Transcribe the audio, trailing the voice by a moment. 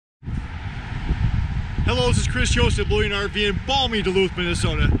Hello, this is Chris Joseph, Blue RV in balmy Duluth,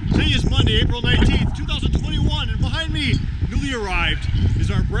 Minnesota. Today is Monday, April 19th, 2021, and behind me, newly arrived, is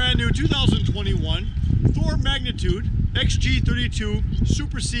our brand new 2021 Thor Magnitude XG32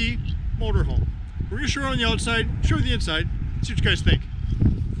 Super C motorhome. We're going to show it on the outside, show you the inside, see what you guys think.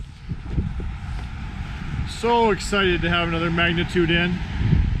 So excited to have another Magnitude in.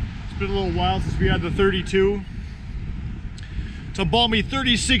 It's been a little while since we had the 32. It's a balmy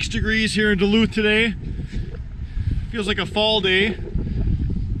 36 degrees here in Duluth today. Feels like a fall day,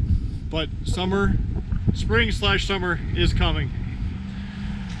 but spring/summer is coming.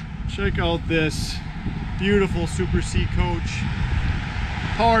 Check out this beautiful Super C coach,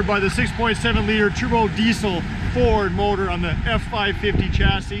 powered by the 6.7 liter turbo diesel Ford motor on the F550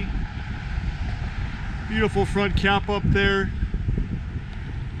 chassis. Beautiful front cap up there.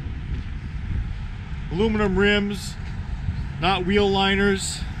 Aluminum rims, not wheel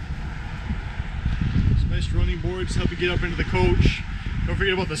liners. Some nice running boards to help you get up into the coach. Don't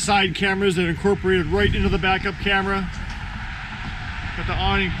forget about the side cameras that are incorporated right into the backup camera. Got the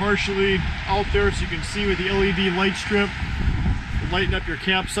awning partially out there so you can see with the LED light strip to lighten up your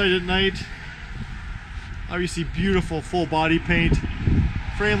campsite at night. Obviously beautiful full body paint,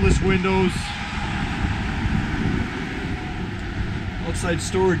 frameless windows, outside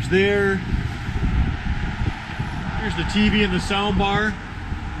storage there. Here's the TV and the sound bar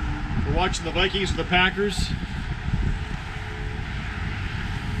for watching the Vikings or the Packers.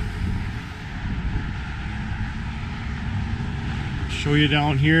 Show you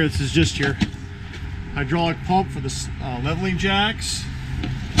down here, this is just your hydraulic pump for the leveling jacks.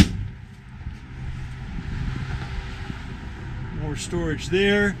 More storage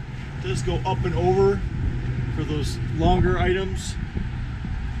there. It does go up and over for those longer items.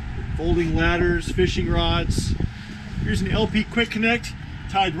 Folding ladders, fishing rods. Here's an LP quick connect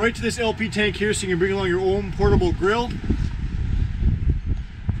tied right to this LP tank here, so you can bring along your own portable grill for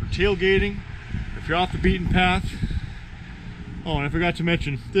tailgating if you're off the beaten path. Oh, and I forgot to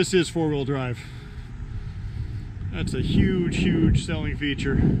mention, this is four-wheel drive. That's a huge selling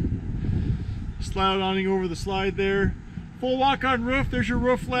feature. Slide awning over the slide there. Full walk-on roof, there's your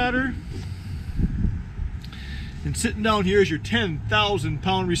roof ladder. And sitting down here is your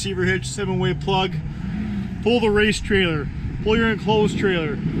 10,000-pound receiver hitch, 7-way plug. Pull the race trailer, pull your enclosed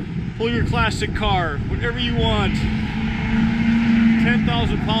trailer, pull your classic car, whatever you want.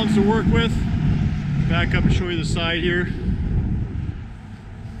 10,000 pounds to work with. Back up and show you the side here.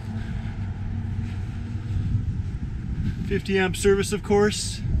 $50 amp service, of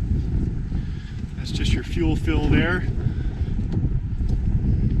course. That's just your fuel fill there.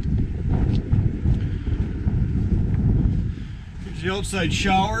 Here's the outside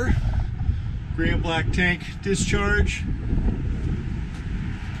shower. Gray and black tank discharge.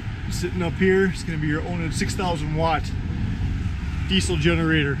 Sitting up here, it's going to be your own 6,000 watt diesel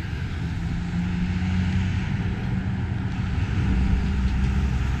generator.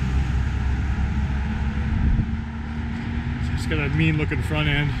 It's got a mean looking front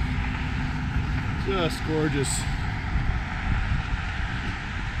end. Just gorgeous.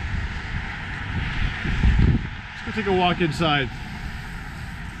 Let's go take a walk inside.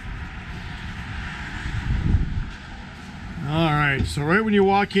 Alright, so right when you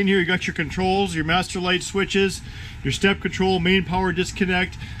walk in here, you got your controls, your master light switches, your step control, main power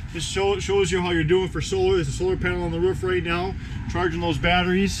disconnect. This shows you how you're doing for solar. There's a solar panel on the roof right now, charging those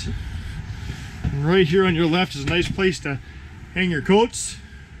batteries. And right here on your left is a nice place to hang your coats.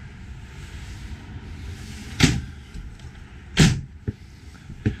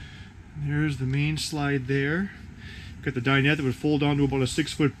 There's the main slide there. Got the dinette that would fold down to about a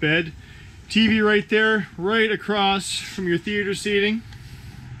 6-foot bed. TV right there, right across from your theater seating.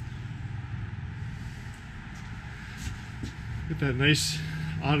 Got that nice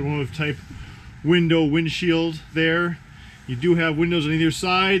automotive type windshield there. You do have windows on either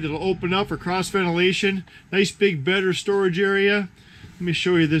side that'll open up for cross ventilation. Nice big bed or storage area. Let me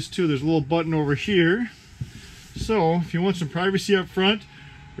show you this too. There's a little button over here. So if you want some privacy up front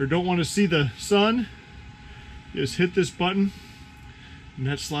or don't want to see the sun, just hit this button. And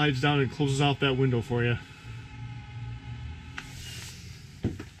that slides down and closes out that window for you.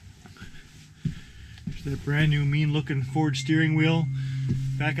 There's that brand new mean looking Ford steering wheel.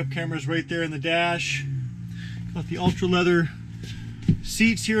 Backup cameras right there in the dash. Got the ultra leather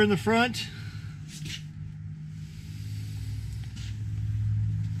seats here in the front.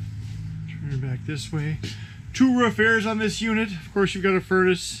 Turn it back this way. 2 roof airs on this unit. Of course, you've got a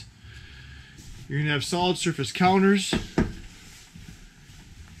furnace. You're going to have solid surface counters.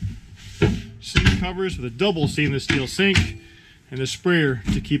 Sink covers with a double stainless steel sink and a sprayer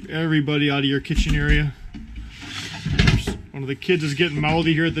to keep everybody out of your kitchen area. One of the kids is getting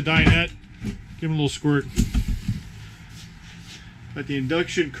mouthy here at the dinette. Give him a little squirt. Got the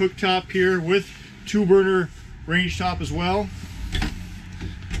induction cooktop here with 2-burner range top as well.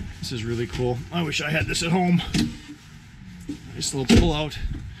 This is really cool. I wish I had this at home. Nice little pull-out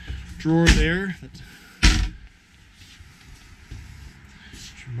drawer there. That's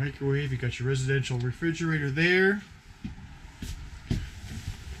your microwave. You got your residential refrigerator there.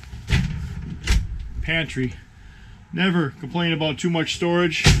 Pantry. Never complain about too much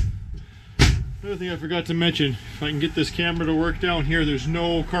storage. Another thing I forgot to mention, if I can get this camera to work down here, there's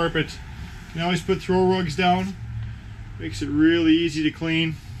no carpet. You can always put throw rugs down. Makes it really easy to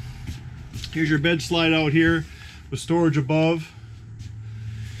clean. Here's your bed slide out here with storage above.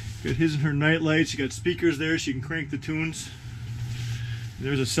 Got his and her night lights. You got speakers there so you can crank the tunes. And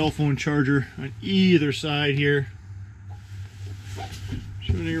there's a cell phone charger on either side here.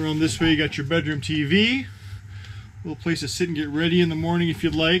 Turning around this way, you got your bedroom TV. A little place to sit and get ready in the morning if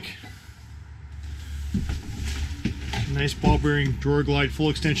you'd like. Nice ball bearing drawer glide full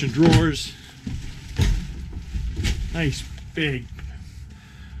extension drawers. Nice big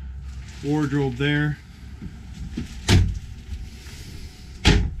wardrobe there.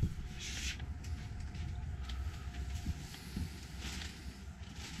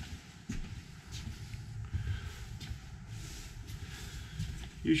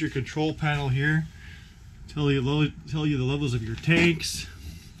 Use your control panel here. Tell you the levels of your tanks.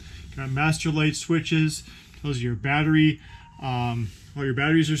 Got master light switches. Tells you your battery, how your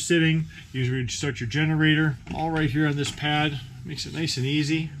batteries are sitting. Usually start your generator. All right here on this pad. Makes it nice and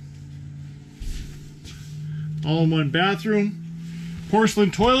easy. All-in-one bathroom.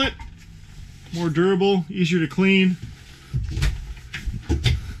 Porcelain toilet. More durable, easier to clean.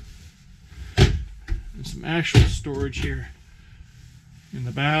 And some actual storage here in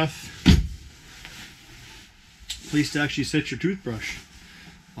the bath. Place to actually set your toothbrush.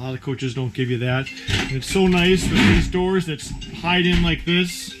 A lot of coaches don't give you that. And it's so nice with these doors that hide in like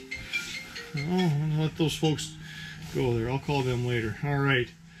this. Oh, I'm gonna let those folks go there. I'll call them later. All right.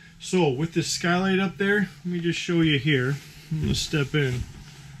 So with this skylight up there, let me just show you here. I'm gonna step in.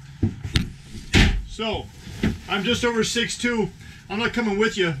 So I'm just over 6'2". I'm not coming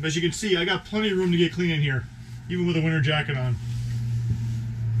with you, but as you can see, I got plenty of room to get clean in here, even with a winter jacket on.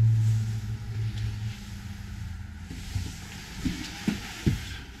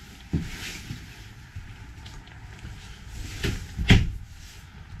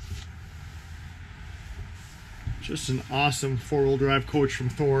 Just an awesome 4-wheel drive coach from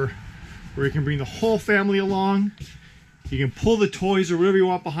Thor, where you can bring the whole family along. You can pull the toys or whatever you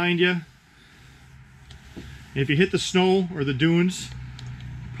want behind you. And if you hit the snow or the dunes,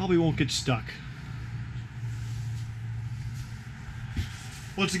 you probably won't get stuck.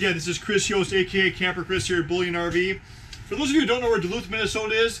 Once again, this is Chris Yost, aka Camper Chris here at Bullion RV. For those of you who don't know where Duluth,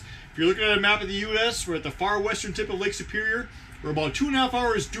 Minnesota is, if you're looking at a map of the U.S., we're at the far western tip of Lake Superior. We're about 2.5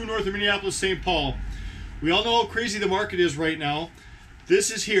 hours due north of Minneapolis, St. Paul. We all know how crazy the market is right now.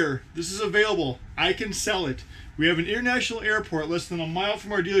 This is here. This is available. I can sell it. We have an international airport less than a mile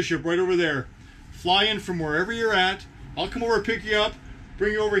from our dealership right over there. Fly in from wherever you're at. I'll come over, pick you up,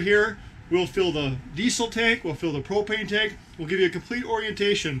 bring you over here. We'll fill the diesel tank. We'll fill the propane tank. We'll give you a complete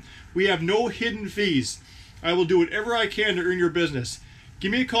orientation. We have no hidden fees. I will do whatever I can to earn your business.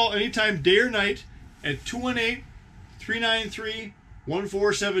 Give me a call anytime, day or night, at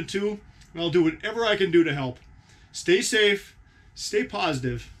 218-393-1472. And I'll do whatever I can do to help. Stay safe, stay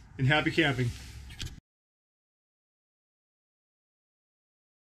positive, and happy camping.